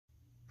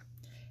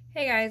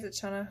Hey guys, it's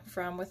Shawna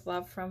from With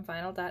Love from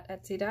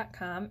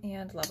Vinyl.etsy.com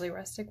and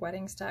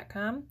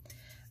LovelyRusticWeddings.com.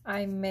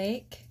 I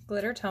make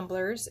glitter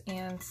tumblers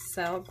and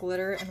sell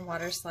glitter and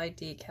water slide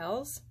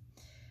decals.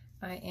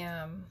 I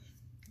am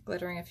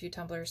glittering a few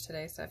tumblers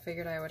today, so I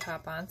figured I would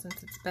hop on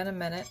since it's been a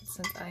minute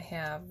since I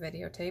have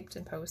videotaped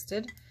and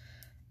posted.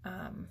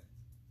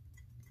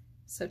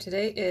 So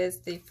today is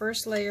the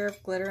first layer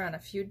of glitter on a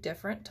few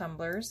different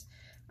tumblers.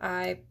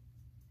 I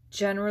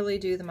generally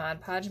do the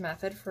Mod Podge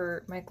method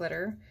for my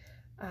glitter.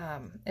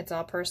 It's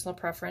all personal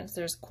preference.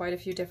 There's quite a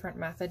few different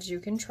methods you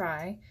can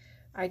try.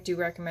 I do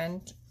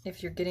recommend,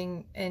 if you're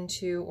getting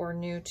into or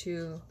new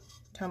to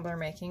tumbler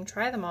making,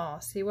 try them all.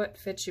 See what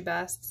fits you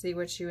best, see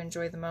what you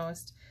enjoy the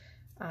most.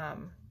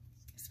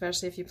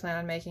 Especially if you plan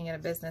on making it a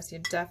business, you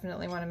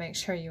definitely want to make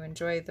sure you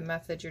enjoy the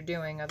method you're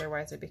doing,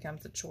 otherwise it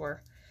becomes a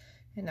chore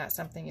and not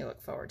something you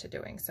look forward to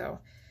doing. So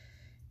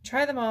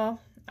try them all.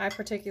 I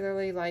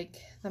particularly like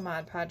the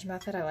Mod Podge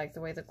method. I like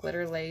the way the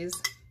glitter lays.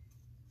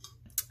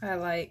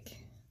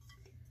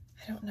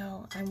 I don't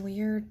know, I'm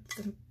weird.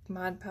 The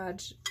Mod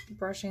Podge,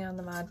 brushing on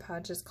the Mod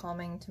Podge is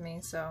calming to me,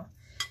 so,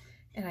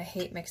 and I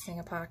hate mixing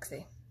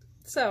epoxy.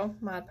 So,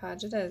 Mod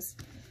Podge it is.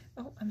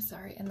 Oh, I'm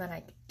sorry, and then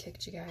I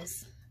kicked you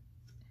guys.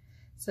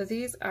 So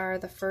these are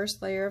the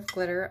first layer of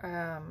glitter.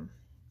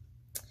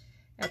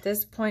 At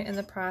this point in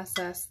the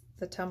process,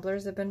 the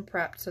tumblers have been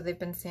prepped, so they've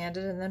been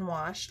sanded and then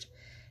washed,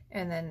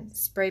 and then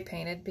spray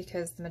painted,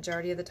 because the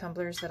majority of the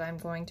tumblers that I'm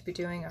going to be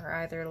doing are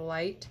either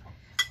light,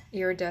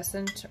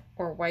 iridescent,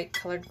 or white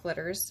colored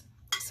glitters.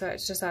 So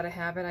it's just out of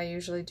habit. I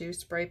usually do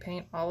spray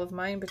paint all of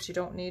mine, but you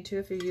don't need to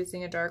if you're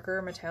using a darker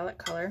or metallic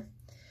color.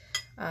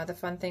 The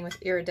fun thing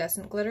with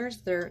iridescent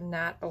glitters, they're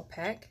not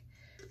opaque,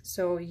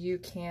 so you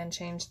can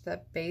change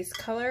the base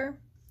color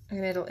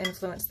and it'll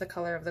influence the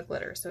color of the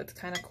glitter. So it's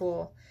kind of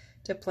cool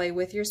to play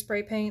with your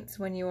spray paints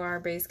when you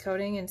are base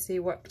coating and see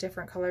what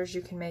different colors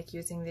you can make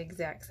using the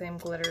exact same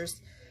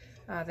glitters.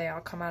 They all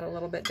come out a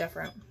little bit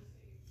different.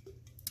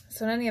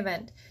 So in any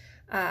event,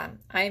 I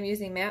am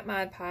using matte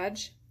Mod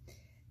Podge.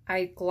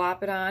 I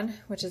glop it on,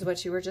 which is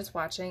what you were just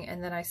watching,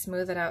 and then I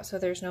smooth it out so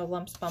there's no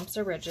lumps, bumps,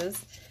 or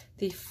ridges.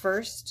 The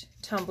first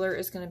tumbler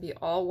is going to be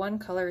all one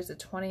color. It's a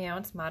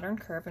 20-ounce Modern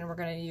Curve, and we're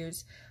going to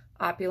use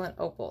Opulent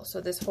Opal. So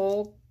this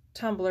whole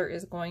tumbler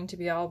is going to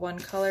be all one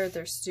color.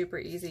 They're super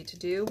easy to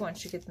do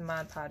once you get the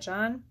Mod Podge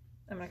on.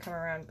 I'm going to come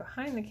around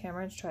behind the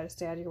camera and try to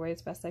stay out of your way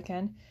as best I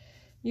can.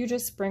 You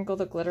just sprinkle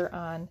the glitter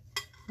on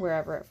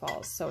wherever it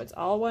falls. So it's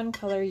all one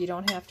color. You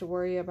don't have to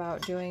worry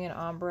about doing an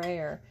ombre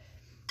or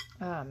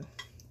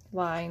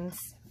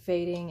lines,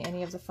 fading,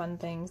 any of the fun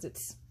things.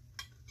 It's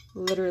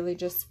literally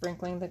just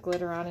sprinkling the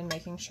glitter on and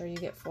making sure you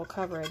get full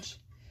coverage.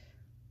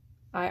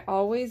 I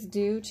always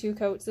do 2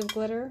 coats of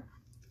glitter.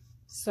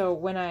 So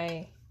when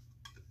I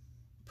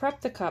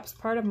prep the cups,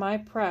 part of my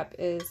prep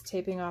is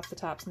taping off the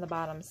tops and the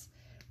bottoms,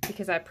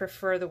 because I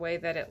prefer the way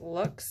that it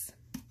looks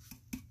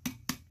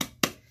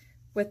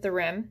with the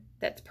rim.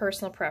 That's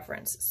personal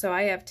preference. So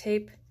I have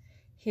tape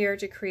here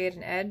to create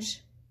an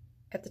edge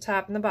at the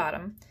top and the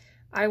bottom.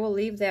 I will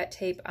leave that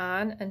tape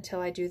on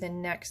until I do the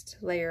next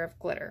layer of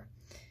glitter.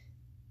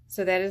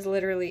 So that is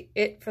literally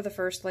it for the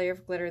first layer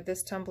of glitter.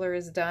 This tumbler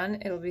is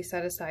done. It'll be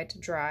set aside to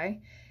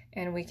dry,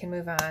 and we can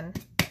move on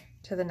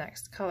to the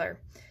next color.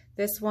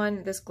 This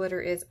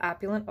glitter is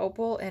Opulent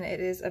Opal, and it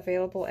is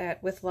available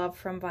at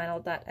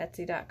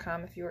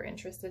withlovefromvinyl.etsy.com if you are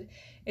interested.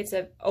 It's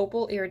an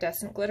opal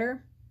iridescent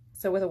glitter.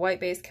 So with a white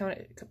base coat,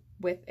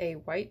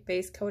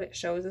 it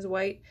shows as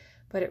white,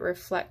 but it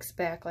reflects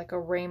back like a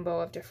rainbow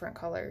of different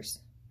colors.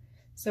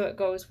 So it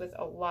goes with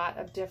a lot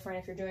of different,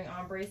 if you're doing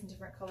ombres and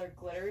different colored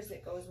glitters,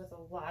 it goes with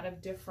a lot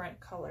of different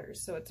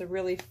colors. So it's a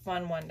really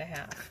fun one to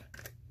have.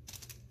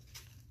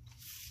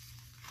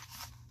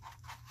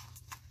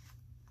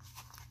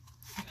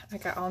 I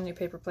got all new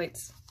paper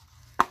plates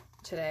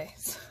today,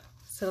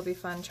 so it'll be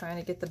fun trying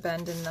to get the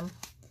bend in them.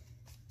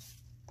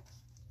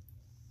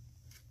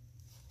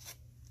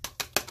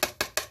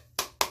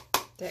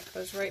 That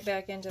goes right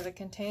back into the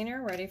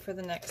container, ready for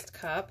the next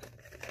cup.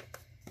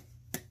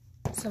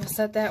 So we'll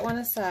set that one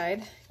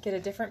aside, get a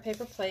different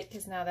paper plate,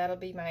 because now that'll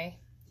be my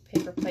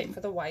paper plate for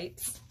the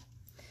whites.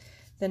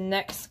 The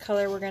next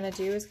color we're going to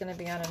do is going to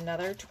be on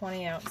another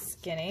 20-ounce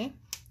skinny.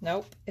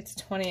 Nope, it's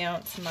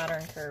 20-ounce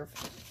Modern Curve.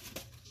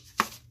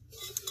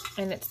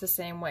 And it's the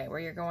same way, where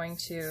you're going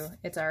to,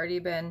 it's already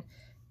been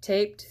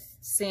taped,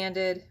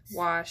 sanded,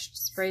 washed,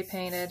 spray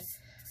painted,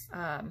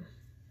 and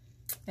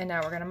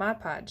now we're going to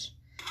Mod Podge.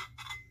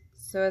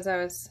 So as I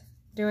was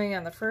doing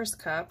on the first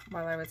cup,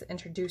 while I was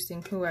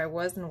introducing who I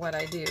was and what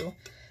I do,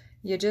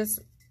 you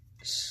just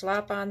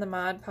slop on the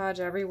Mod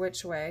Podge every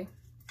which way.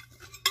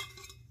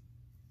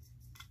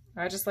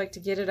 I just like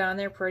to get it on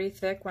there pretty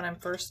thick when I'm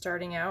first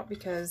starting out,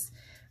 because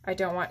I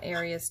don't want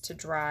areas to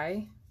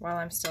dry while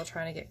I'm still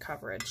trying to get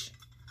coverage.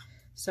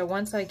 So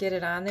once I get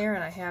it on there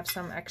and I have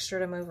some extra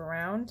to move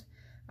around,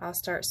 I'll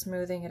start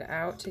smoothing it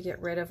out to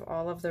get rid of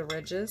all of the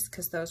ridges,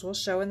 because those will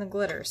show in the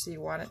glitter, so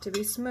you want it to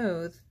be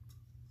smooth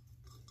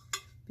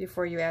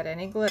before you add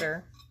any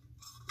glitter.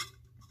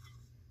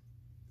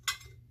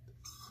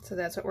 So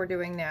that's what we're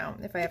doing now.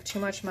 If I have too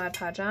much Mod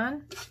Podge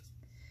on,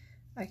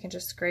 I can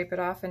just scrape it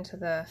off into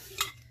the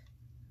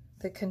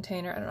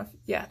container. I don't know if,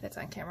 yeah, that's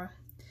on camera.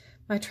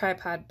 My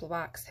tripod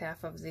blocks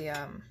half of the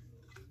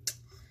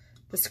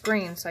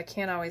screen, so I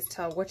can't always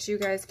tell what you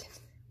guys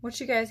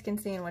can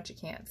see and what you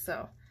can't.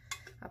 So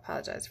I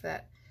apologize for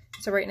that.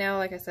 So right now,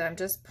 like I said, I'm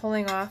just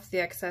pulling off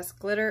the excess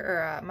glitter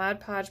or Mod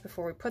Podge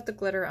before we put the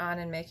glitter on,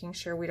 and making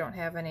sure we don't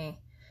have any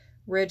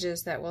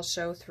ridges that will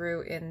show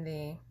through in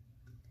the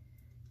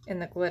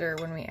glitter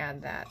when we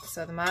add that.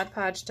 So the Mod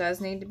Podge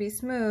does need to be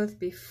smooth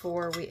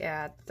before we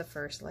add the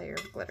first layer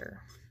of glitter,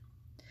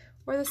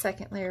 or the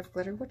second layer of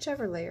glitter,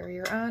 whichever layer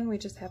you're on. We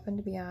just happen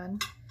to be on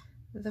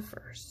the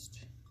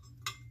first.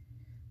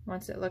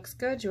 Once it looks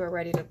good, you are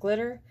ready to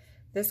glitter.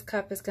 This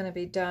cup is going to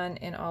be done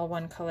in all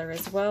one color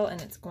as well, and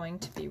it's going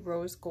to be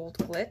rose gold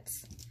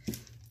glitz.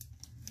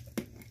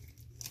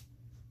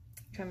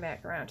 Come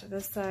back around to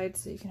this side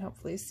so you can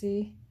hopefully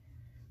see.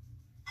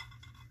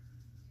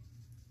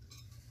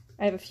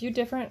 I have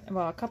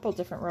a couple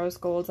different rose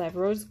golds. I have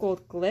rose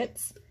gold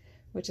glitz,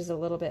 which is a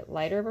little bit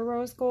lighter of a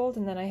rose gold,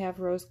 and then I have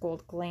rose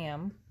gold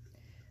glam,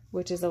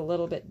 which is a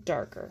little bit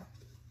darker.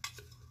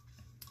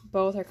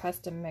 Both are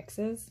custom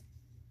mixes.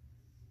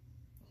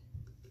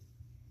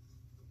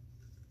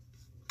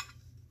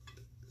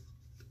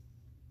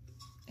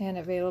 And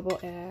available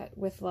at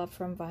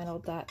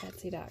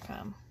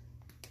withlovefromvinyl.etsy.com.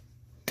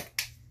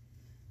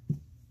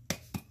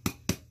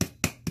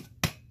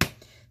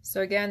 So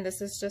again,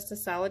 this is just a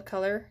solid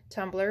color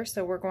tumbler,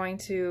 so we're going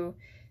to,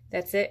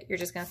 that's it, you're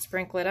just going to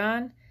sprinkle it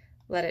on,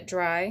 let it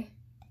dry,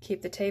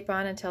 keep the tape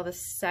on until the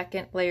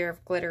second layer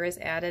of glitter is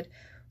added.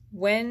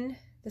 When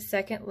the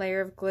second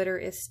layer of glitter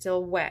is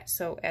still wet,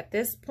 so at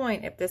this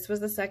point, if this was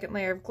the second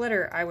layer of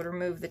glitter, I would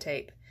remove the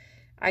tape.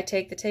 I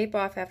take the tape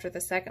off after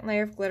the second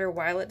layer of glitter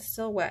while it's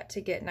still wet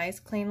to get nice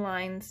clean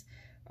lines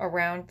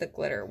around the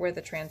glitter where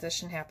the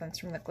transition happens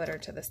from the glitter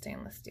to the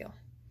stainless steel.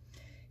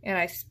 And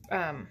I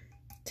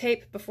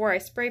tape before I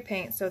spray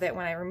paint so that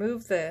when I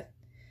remove the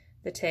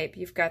tape,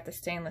 you've got the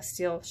stainless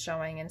steel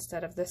showing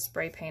instead of the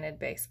spray painted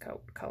base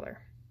coat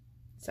color.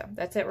 So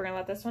that's it. We're going to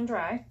let this one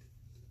dry.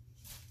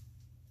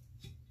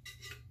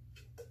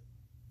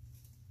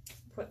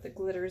 Put the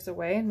glitters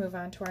away and move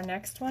on to our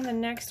next one. The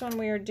next one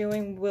we are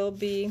doing will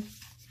be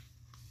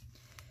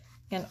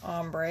an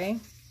ombre.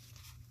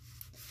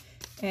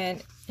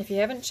 And if you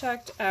haven't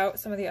checked out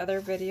some of the other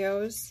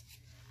videos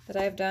that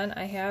I've done,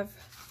 I have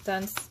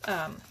done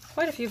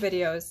quite a few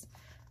videos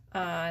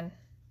on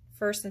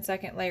first and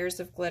second layers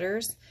of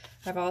glitters.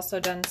 I've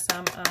also done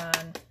some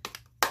on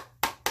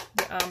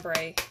the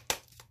ombre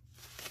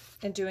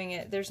and doing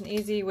it. There's an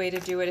easy way to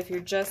do it if you're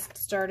just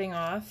starting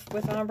off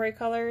with ombre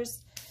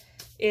colors.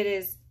 It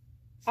is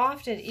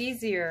often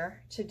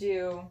easier to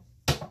do,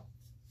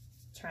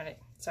 trying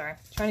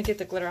to get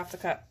the glitter off the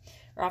cup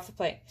or off the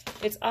plate.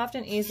 It's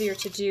often easier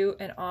to do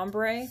an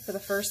ombre for the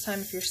first time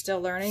if you're still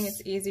learning.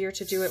 It's easier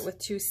to do it with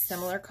two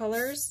similar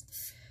colors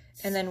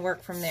and then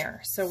work from there.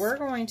 So we're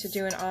going to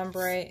do an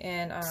ombre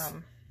in,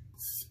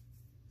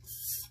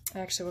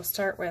 actually we'll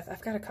start with,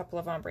 I've got a couple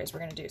of ombres we're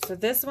going to do. So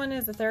this one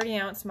is the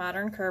 30-ounce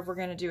Modern Curve. We're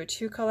going to do a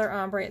two-color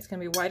ombre. It's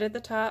going to be white at the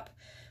top.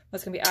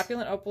 It's going to be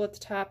Opulent Opal at the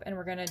top, and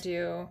we're going to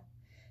do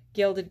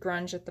Gilded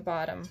Grunge at the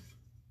bottom.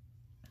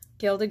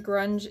 Gilded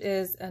Grunge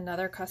is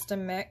another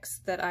custom mix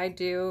that I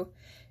do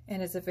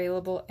and is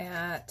available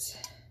at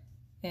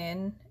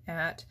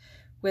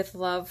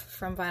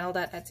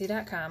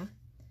withlovefromvinyl.etsy.com.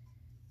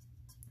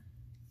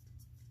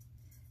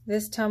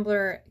 This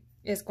tumbler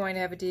is going to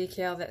have a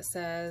decal that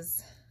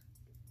says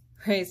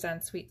Raised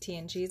on Sweet Tea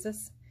and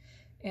Jesus,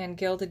 and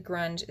Gilded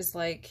Grunge is,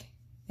 like,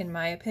 in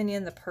my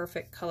opinion, the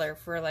perfect color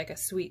for like a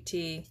sweet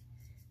tea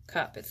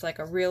cup. It's like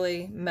a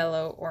really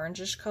mellow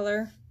orangish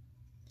color,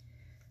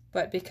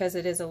 but because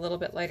it is a little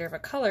bit lighter of a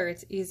color,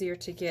 it's easier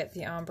to get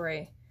the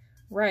ombre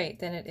right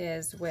than it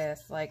is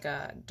with like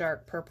a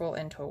dark purple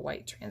into a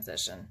white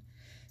transition.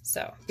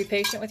 So be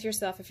patient with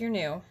yourself if you're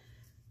new.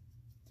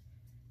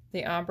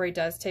 The ombre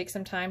does take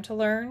some time to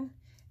learn,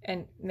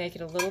 and make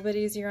it a little bit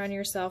easier on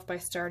yourself by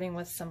starting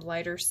with some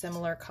lighter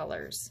similar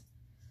colors.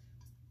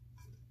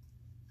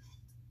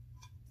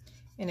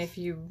 And if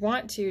you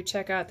want to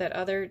check out that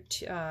other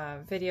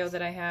video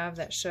that I have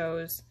that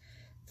shows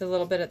the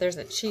little bit of, there's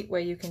a cheat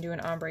way you can do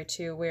an ombre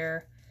too,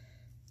 where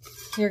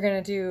you're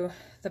going to do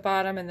the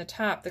bottom and the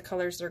top, the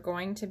colors they're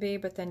going to be,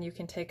 but then you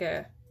can take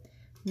a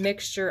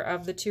mixture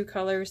of the two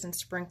colors and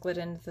sprinkle it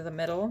into the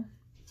middle.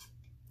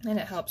 And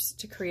it helps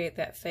to create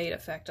that fade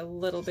effect a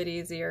little bit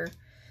easier,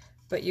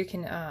 but you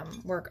can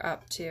work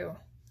up to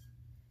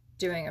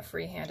doing a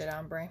free-handed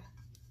ombre.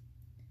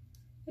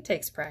 It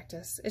takes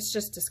practice. It's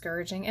just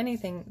discouraging.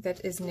 Anything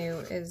that is new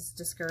is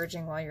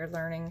discouraging while you're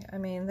learning. I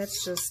mean,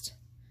 that's just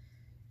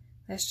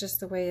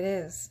the way it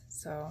is.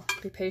 So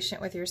be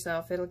patient with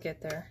yourself. It'll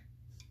get there.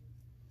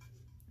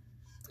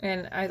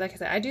 And like I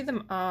said, I do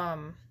the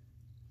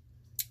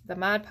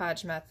Mod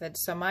Podge method.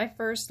 So my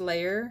first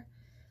layer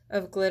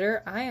of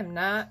glitter, I am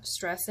not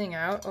stressing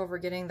out over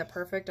getting the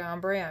perfect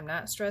ombre. I'm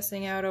not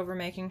stressing out over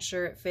making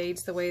sure it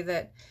fades the way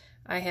that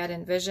I had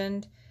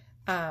envisioned.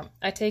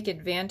 I take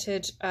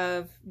advantage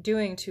of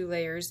doing 2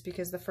 layers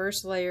because the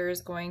first layer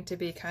is going to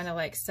be kind of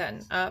like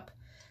setting up,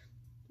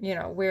 you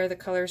know, where the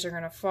colors are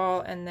going to fall,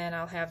 and then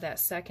I'll have that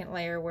second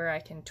layer where I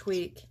can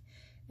tweak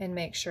and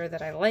make sure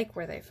that I like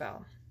where they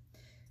fell.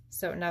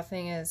 So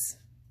nothing is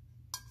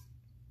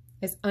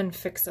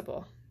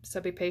unfixable. So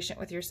be patient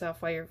with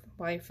yourself while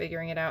you're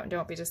figuring it out, and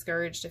don't be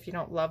discouraged if you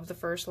don't love the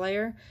first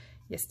layer.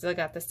 You still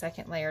got the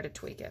second layer to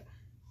tweak it.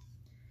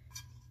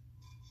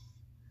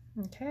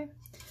 Okay,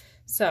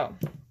 so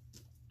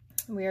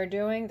we are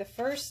doing the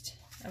first.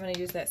 I'm going to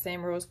use that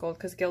same rose gold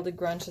because Gilded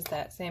Grunge is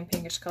that same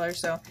pinkish color.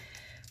 So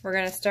we're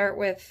going to start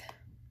with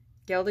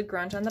Gilded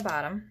Grunge on the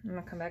bottom. I'm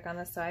going to come back on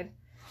this side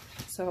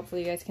so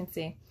hopefully you guys can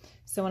see.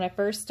 So when I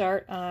first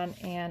start on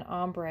an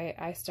ombre,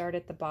 I start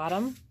at the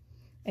bottom,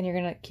 and you're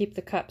going to keep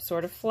the cup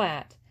sort of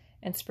flat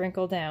and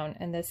sprinkle down,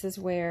 and this is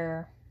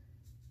where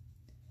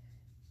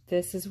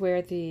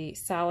the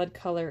solid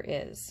color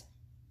is.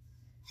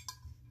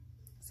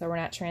 So we're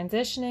not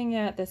transitioning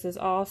yet. This is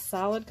all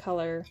solid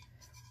color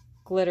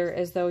glitter,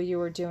 as though you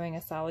were doing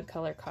a solid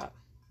color cup.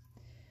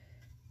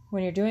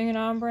 When you're doing an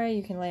ombre,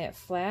 you can lay it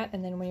flat,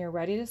 and then when you're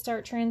ready to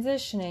start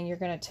transitioning, you're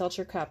going to tilt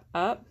your cup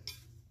up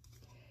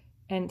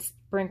and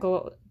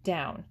sprinkle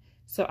down.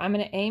 So I'm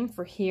going to aim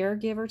for here,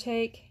 give or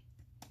take,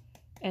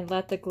 and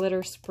let the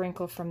glitter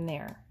sprinkle from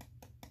there.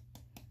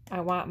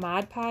 I want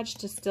Mod Podge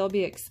to still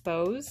be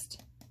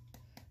exposed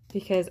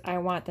because I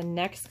want the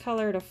next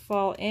color to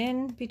fall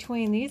in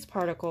between these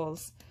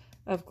particles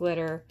of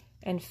glitter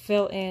and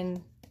fill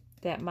in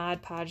that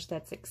Mod Podge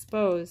that's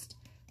exposed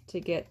to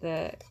get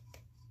the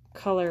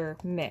color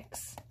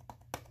mix,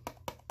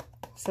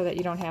 so that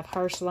you don't have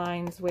harsh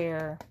lines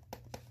where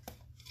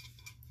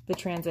the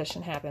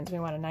transition happens. We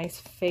want a nice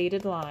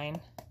faded line,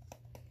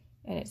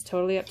 and it's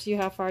totally up to you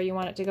how far you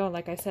want it to go.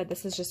 Like I said,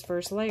 this is just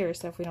first layer,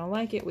 so if we don't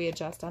like it, we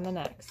adjust on the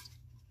next.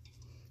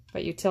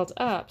 But you tilt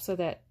up so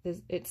that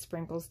it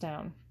sprinkles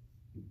down.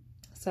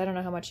 So I don't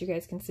know how much you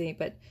guys can see,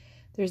 but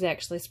there's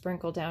actually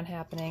sprinkle down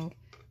happening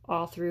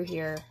all through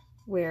here,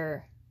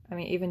 where, I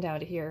mean, even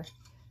down to here,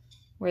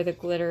 where the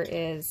glitter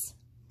is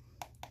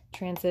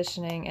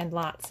transitioning and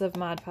lots of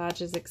Mod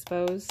Podge is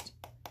exposed.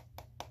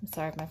 I'm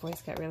sorry if my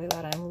voice got really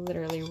loud. I'm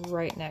literally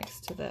right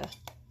next to the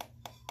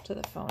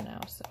phone now,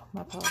 so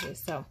my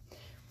apologies. So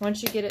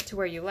once you get it to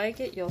where you like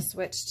it, you'll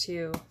switch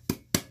to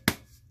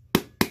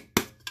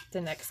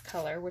the next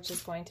color, which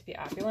is going to be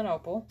Opulent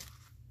Opal.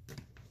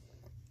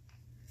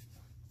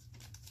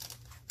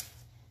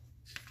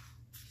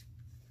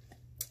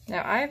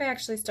 Now I've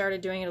actually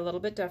started doing it a little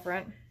bit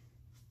different.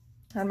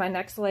 On my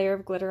next layer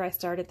of glitter, I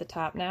start at the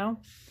top now.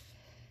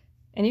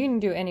 And you can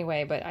do it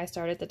anyway, but I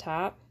start at the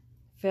top,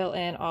 fill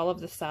in all of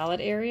the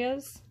solid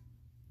areas.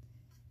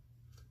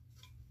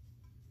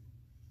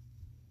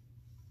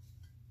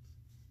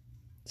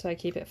 So I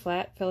keep it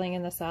flat, filling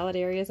in the solid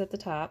areas at the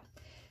top.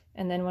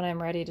 And then when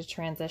I'm ready to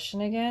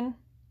transition again,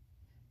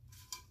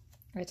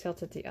 I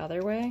tilt it the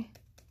other way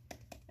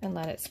and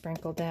let it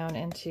sprinkle down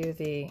into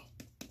the,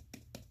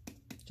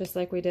 just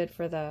like we did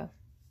for the,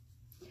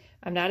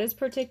 I'm not as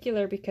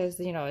particular because,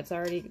 you know, it's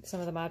already, some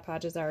of the Mod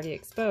Podge is already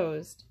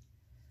exposed,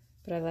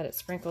 but I let it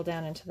sprinkle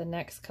down into the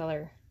next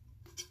color,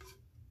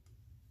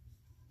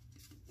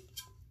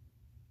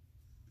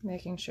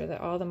 making sure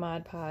that all the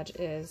Mod Podge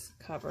is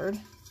covered.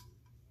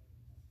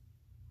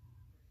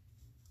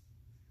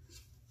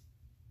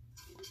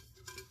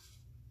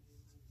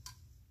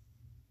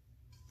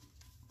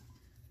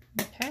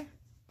 Okay.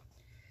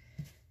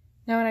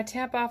 Now when I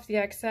tap off the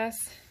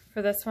excess,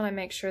 for this one I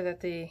make sure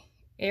that the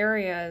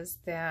areas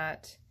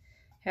that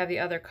have the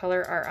other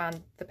color are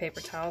on the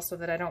paper towel so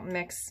that I don't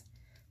mix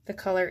the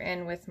color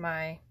in with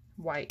my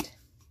white.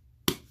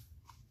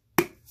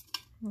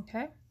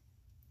 Okay.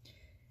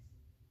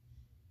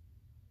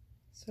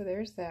 So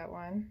there's that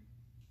one.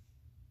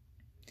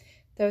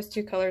 Those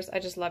two colors I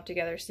just love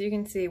together. So you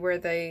can see where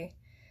the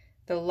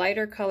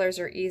lighter colors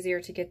are easier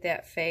to get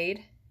that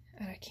fade.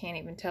 I can't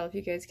even tell if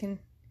you guys can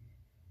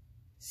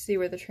see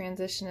where the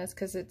transition is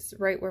because it's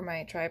right where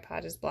my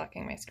tripod is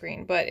blocking my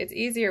screen. But it's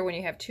easier when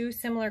you have two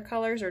similar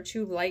colors or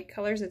two light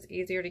colors. It's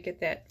easier to get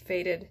that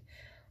faded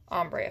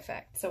ombre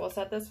effect. So we'll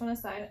set this one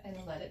aside and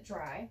let it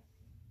dry.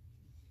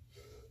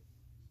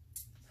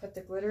 Put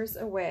the glitters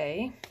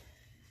away.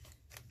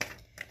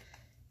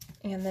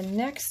 And the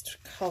next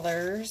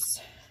colors,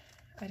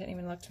 I didn't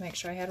even look to make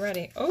sure I had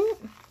ready. Oh,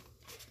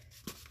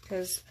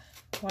 because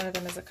one of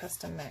them is a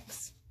custom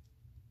mix.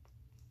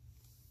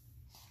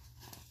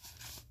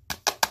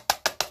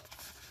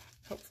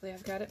 Hopefully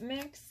I've got it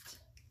mixed.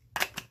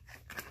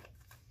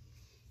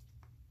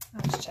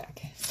 Let's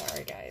check.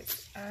 Sorry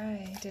guys,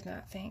 I did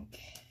not think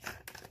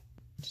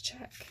to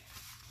check.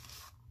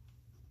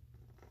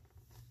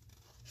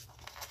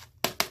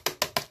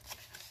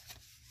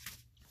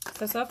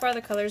 So far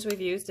the colors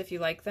we've used, if you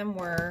like them,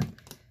 were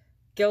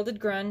Gilded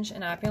Grunge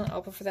and Opulent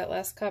Opal for that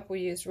last cup. We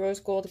used Rose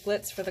Gold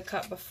Glitz for the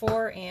cup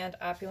before and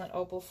Opulent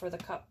Opal for the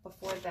cup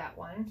before that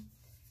one.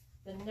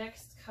 The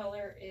next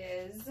color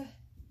is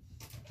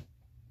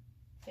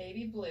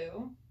Baby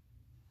Blue.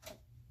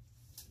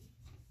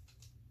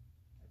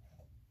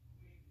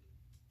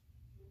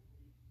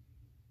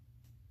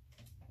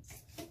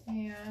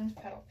 and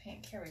petal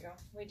pink. Here we go.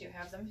 We do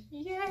have them.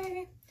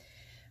 Yay!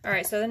 All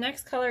right, so the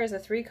next color is a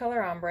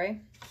 3-color ombre.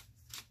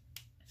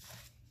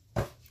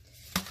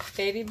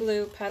 Baby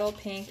blue, petal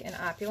pink, and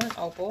opulent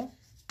opal.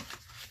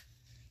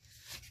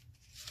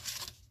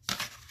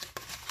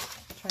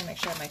 Trying to make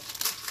sure I have my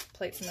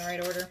plates in the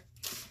right order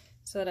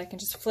so that I can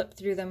just flip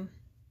through them.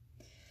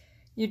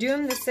 You do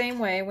them the same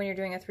way when you're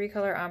doing a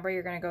 3-color ombre.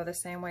 You're going to go the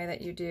same way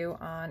that you do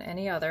on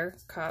any other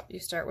cup. You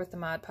start with the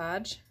Mod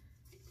Podge.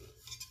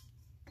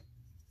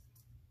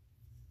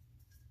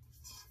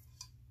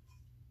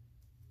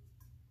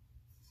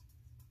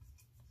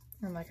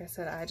 And like I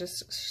said, I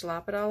just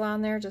slop it all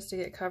on there just to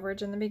get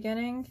coverage in the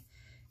beginning,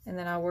 and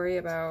then I'll worry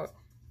about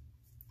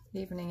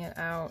evening it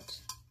out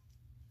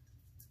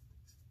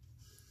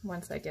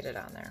once I get it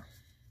on there.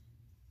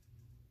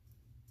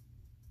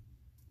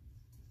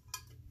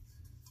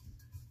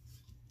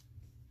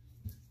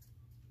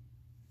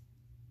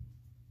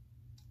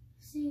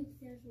 See if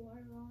there's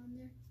water on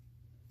there.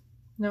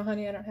 No,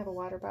 honey, I don't have a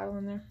water bottle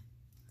in there.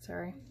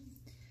 Sorry.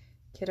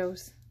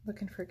 Kiddos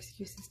looking for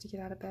excuses to get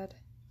out of bed.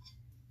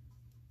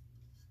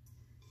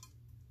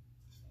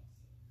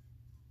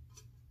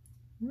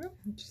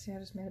 Did you see I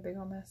just made a big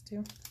old mess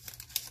too?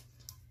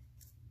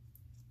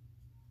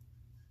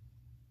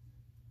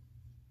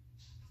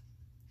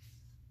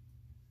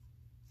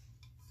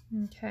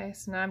 Okay,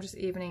 so now I'm just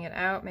evening it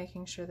out,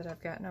 making sure that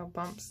I've got no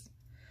bumps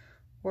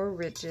or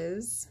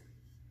ridges.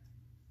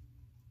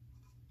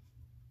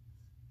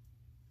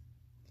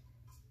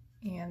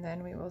 And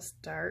then we will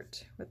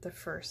start with the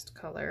first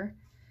color.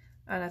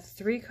 On a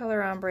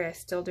 3-color ombre, I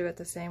still do it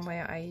the same way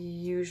I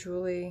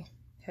usually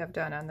have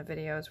done on the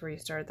videos, where you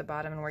start at the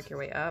bottom and work your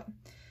way up.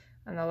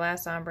 On the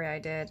last ombre I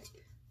did,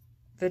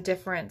 the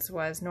difference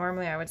was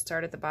normally I would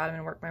start at the bottom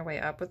and work my way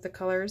up with the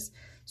colors.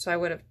 So I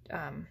would have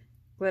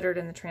glittered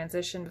in the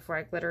transition before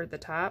I glittered the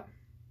top.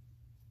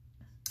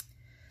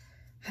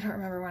 I don't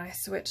remember when I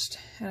switched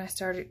and I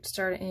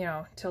started you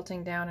know,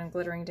 tilting down and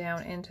glittering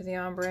down into the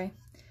ombre,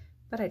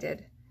 but I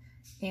did.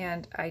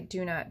 And I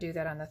do not do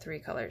that on the 3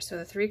 colors. So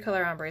the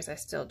 3-color ombres I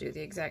still do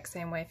the exact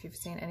same way. If you've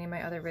seen any of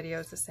my other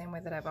videos, the same way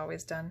that I've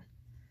always done.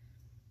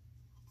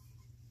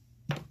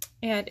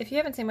 And if you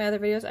haven't seen my other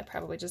videos, I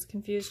probably just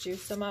confused you,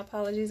 so my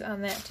apologies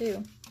on that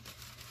too.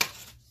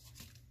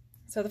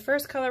 So the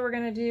first color we're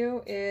going to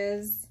do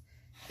is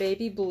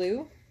Baby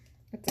Blue.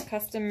 It's a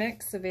custom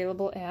mix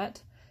available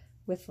at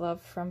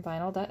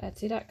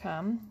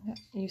withlovefromvinyl.etsy.com.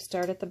 You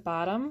start at the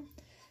bottom,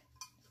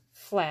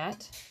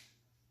 flat,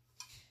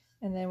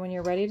 and then when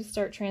you're ready to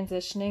start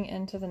transitioning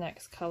into the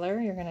next color,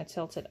 you're going to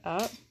tilt it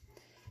up.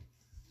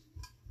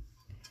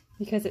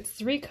 Because it's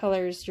 3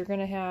 colors, you're going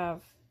to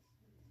have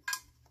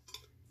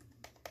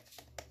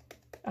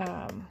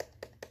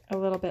a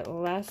little bit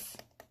less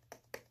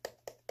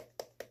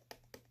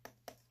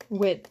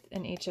width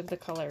in each of the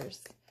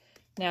colors.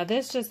 Now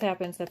this just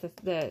happens that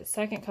the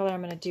second color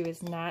I'm going to do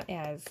is not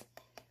as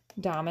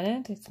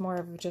dominant. It's more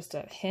of just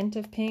a hint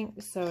of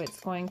pink, so it's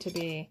going to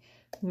be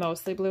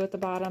mostly blue at the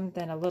bottom,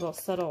 then a little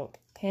subtle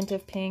hint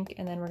of pink,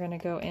 and then we're going to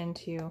go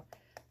into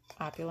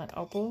opulent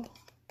opal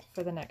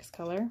for the next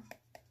color.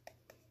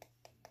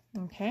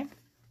 Okay.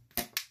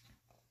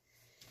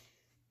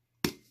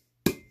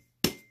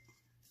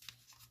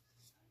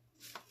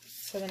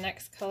 So the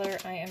next color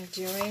I am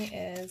doing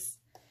is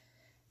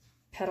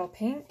petal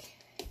pink.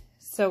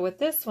 So with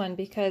this one,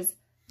 because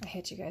I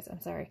hate you guys, I'm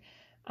sorry.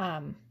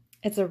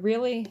 It's a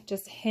really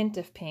just hint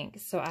of pink,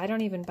 so I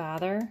don't even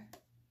bother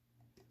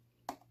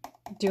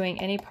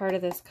doing any part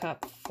of this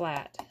cup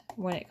flat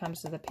when it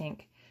comes to the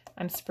pink.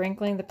 I'm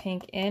sprinkling the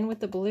pink in with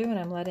the blue, and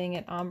I'm letting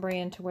it ombre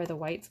into where the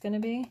white's going to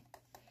be.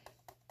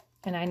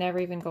 And I never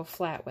even go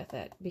flat with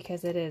it,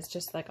 because it is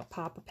just like a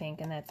pop of pink,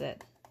 and that's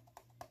it.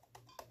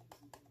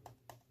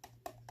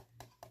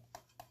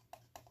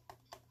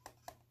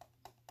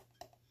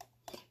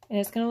 And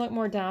it's going to look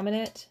more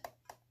dominant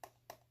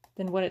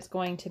than what it's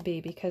going to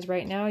be, because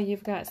right now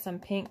you've got some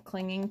pink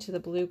clinging to the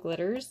blue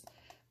glitters,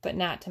 but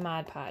not to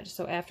Mod Podge.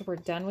 So after we're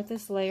done with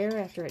this layer,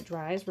 after it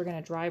dries, we're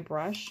going to dry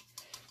brush,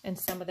 and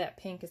some of that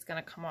pink is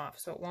going to come off,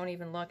 so it won't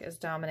even look as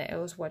dominant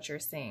as what you're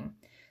seeing.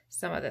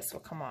 Some of this will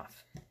come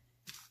off.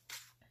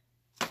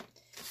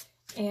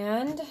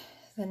 And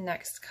the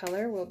next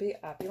color will be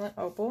opulent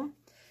opal,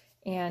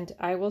 and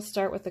I will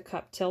start with the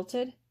cup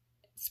tilted,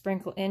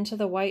 sprinkle into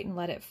the white, and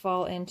let it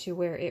fall into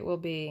where it will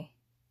be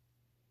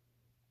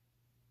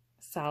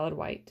solid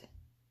white.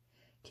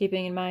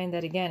 Keeping in mind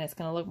that, again, it's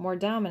going to look more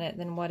dominant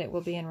than what it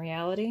will be in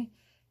reality,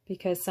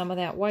 because some of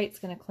that white's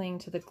going to cling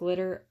to the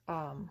glitter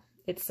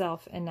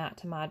itself and not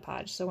to Mod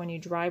Podge. So when you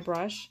dry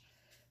brush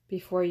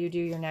before you do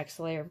your next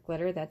layer of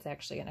glitter, that's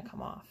actually going to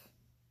come off.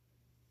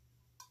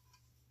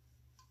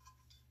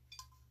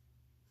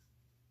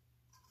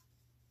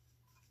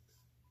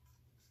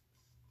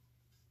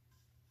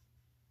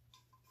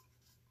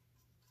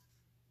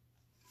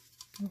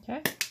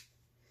 Okay.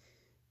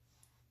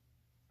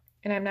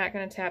 And I'm not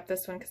going to tap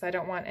this one because I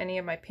don't want any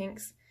of my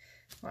pinks.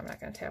 Well, I'm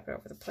not going to tap it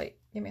over the plate.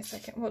 Give me a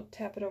second. We'll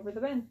tap it over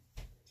the bin.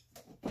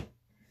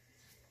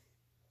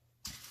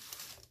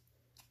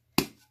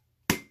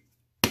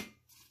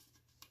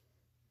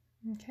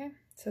 Okay,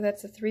 so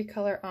that's a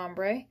 3-color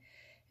ombre.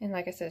 And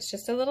like I said, it's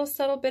just a little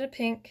subtle bit of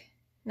pink,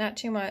 not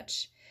too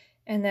much.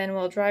 And then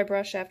we'll dry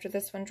brush after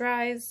this one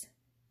dries,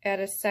 add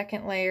a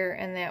second layer,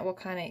 and that will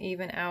kind of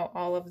even out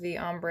all of the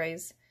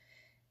ombres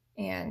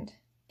and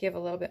give a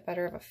little bit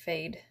better of a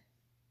fade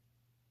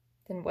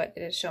than what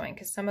it is showing,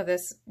 because some of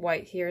this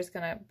white here is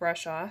going to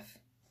brush off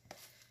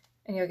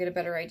and you'll get a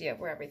better idea of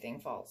where everything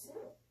falls.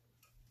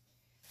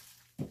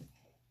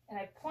 And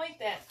I point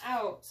that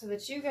out so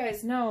that you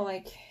guys know,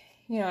 like,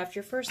 you know, after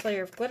your first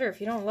layer of glitter, if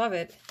you don't love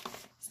it,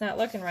 it's not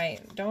looking right,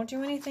 don't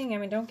do anything. I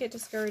mean, don't get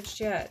discouraged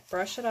yet.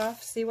 Brush it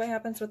off, see what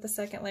happens with the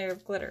second layer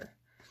of glitter.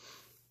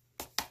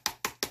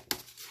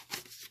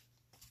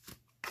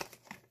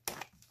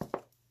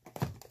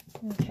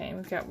 Okay,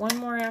 we've got one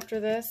more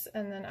after this,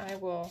 and then I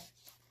will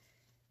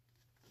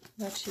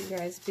let you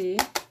guys be.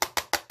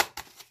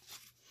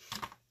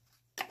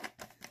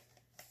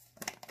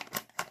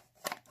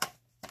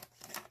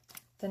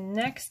 The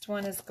next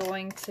one is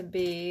going to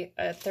be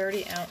a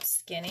 30-ounce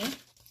skinny.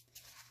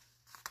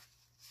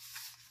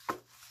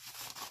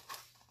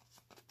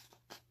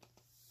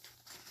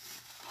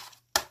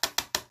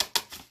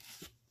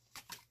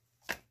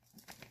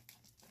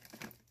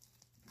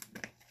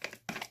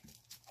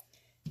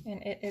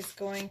 And it is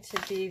going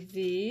to be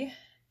the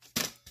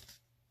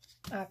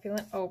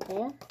Opulent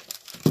Opal.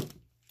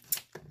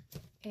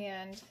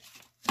 And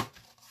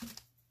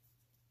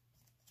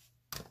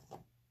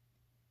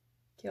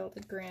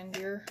Gilded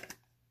Grandeur.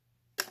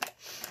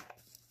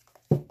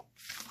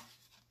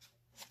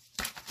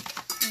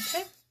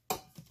 Okay,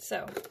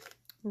 so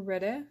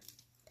ready.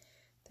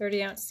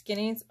 30-ounce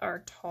skinnies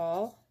are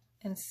tall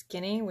and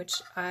skinny, which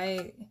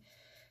I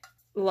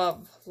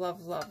love,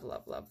 love, love,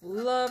 love, love,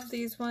 love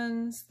these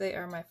ones. They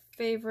are my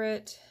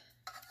favorite.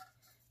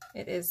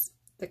 It is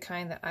the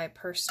kind that I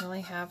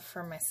personally have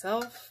for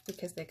myself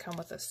because they come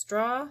with a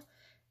straw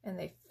and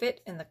they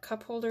fit in the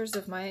cup holders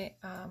of my,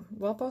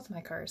 well, both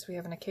my cars. We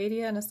have an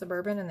Acadia and a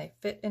Suburban, and they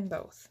fit in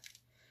both.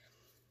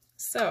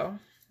 So,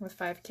 with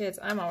 5 kids,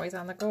 I'm always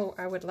on the go.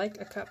 I would like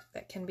a cup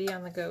that can be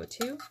on the go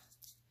too.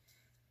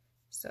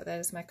 So that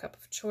is my cup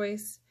of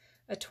choice.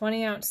 A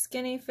 20-ounce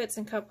skinny fits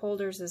in cup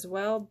holders as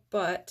well,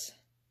 but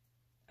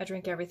I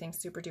drink everything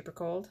super duper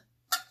cold.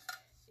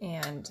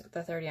 And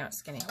the 30-ounce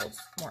skinny holds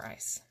more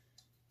ice.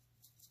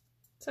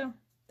 So,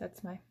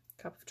 that's my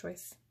cup of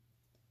choice.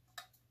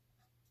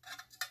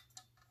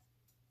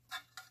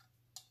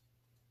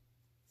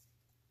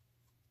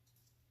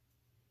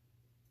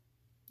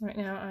 Right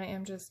now I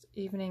am just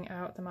evening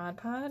out the Mod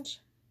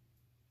Podge,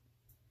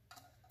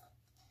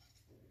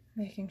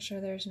 making sure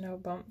there's no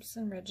bumps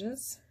and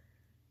ridges.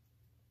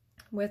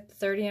 With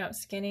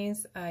 30-ounce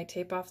skinnies, I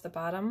tape off the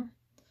bottom,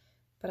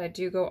 but I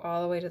do go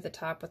all the way to the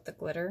top with the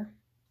glitter.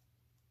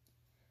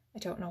 I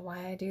don't know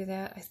why I do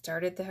that. I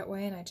started that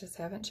way and I just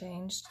haven't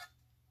changed.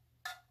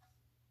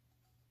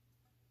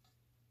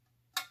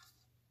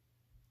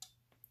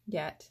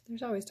 Yet.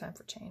 There's always time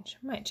for change.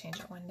 I might change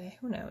it one day.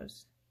 Who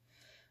knows?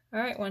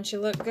 Alright, once you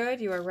look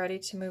good, you are ready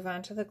to move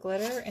on to the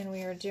glitter, and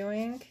we are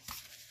doing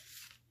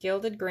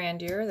Gilded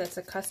Grandeur. That's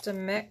a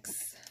custom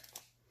mix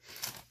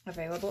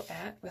available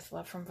at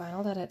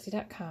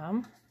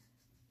withlovefromvinyl.etsy.com.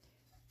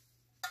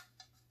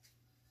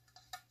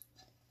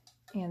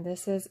 And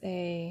this is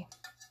an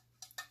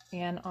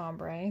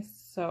ombre.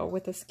 So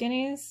with the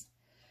skinnies,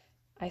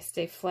 I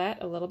stay flat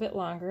a little bit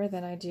longer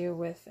than I do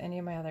with any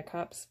of my other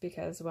cups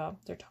because,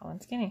 well, they're tall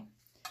and skinny.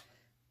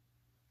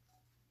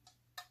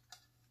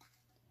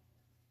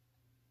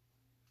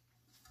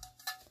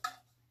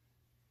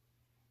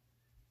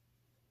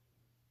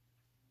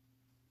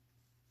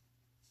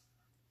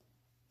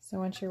 So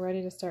once you're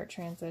ready to start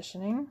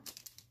transitioning,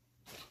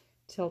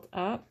 tilt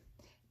up.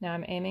 Now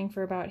I'm aiming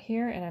for about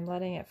here and I'm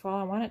letting it fall.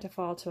 I want it to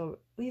fall to at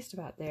least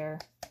about there.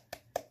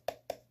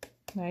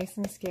 Nice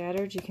and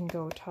scattered. You can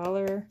go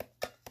taller,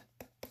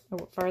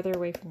 farther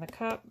away from the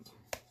cup.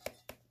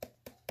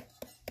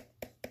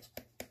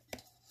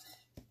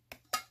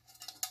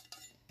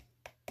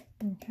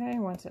 Okay,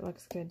 once it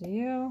looks good to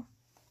you,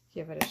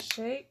 give it a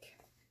shake.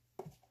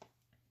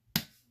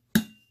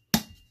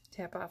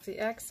 Tap off the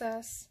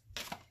excess.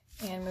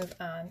 And move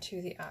on to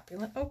the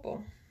Opulent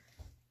Opal.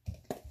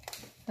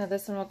 Now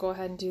this one we'll go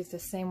ahead and do the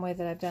same way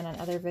that I've done on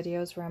other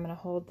videos, where I'm going to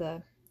hold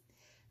the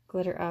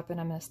glitter up and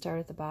I'm going to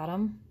start at the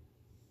bottom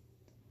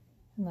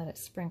and let it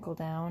sprinkle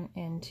down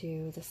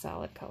into the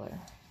solid color.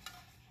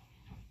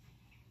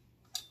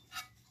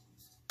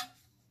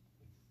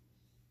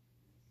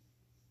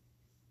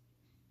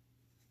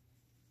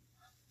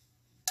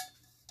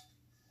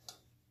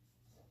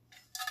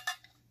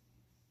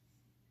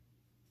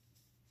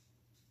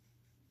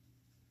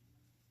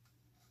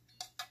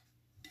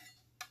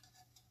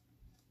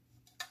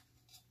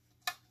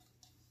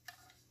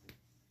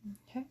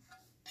 Okay.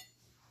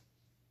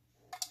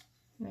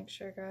 Make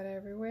sure I got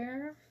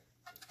everywhere.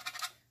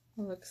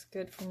 It looks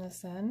good from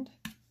this end.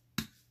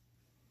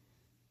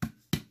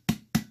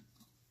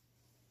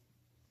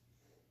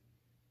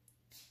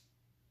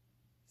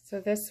 So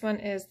this one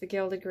is the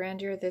Gilded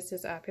Grandeur. This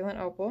is Opulent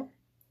Opal.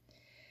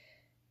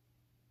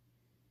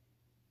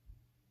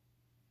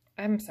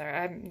 I'm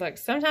sorry. Look,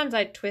 sometimes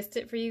I twist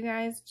it for you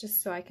guys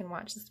just so I can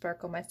watch the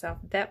sparkle myself.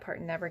 That part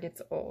never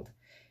gets old.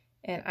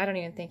 And I don't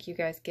even think you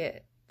guys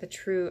get the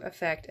true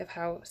effect of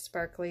how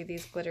sparkly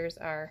these glitters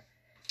are.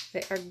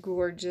 They are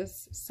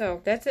gorgeous.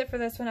 So that's it for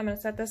this one. I'm going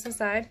to set this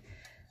aside,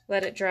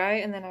 let it dry,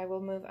 and then I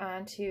will move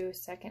on to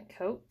second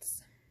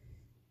coats.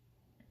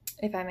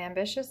 If I'm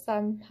ambitious,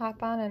 I'll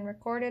hop on and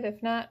record it.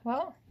 If not,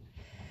 well,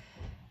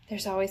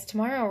 there's always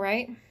tomorrow,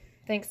 right?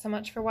 Thanks so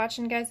much for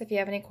watching, guys. If you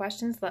have any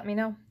questions, let me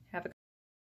know.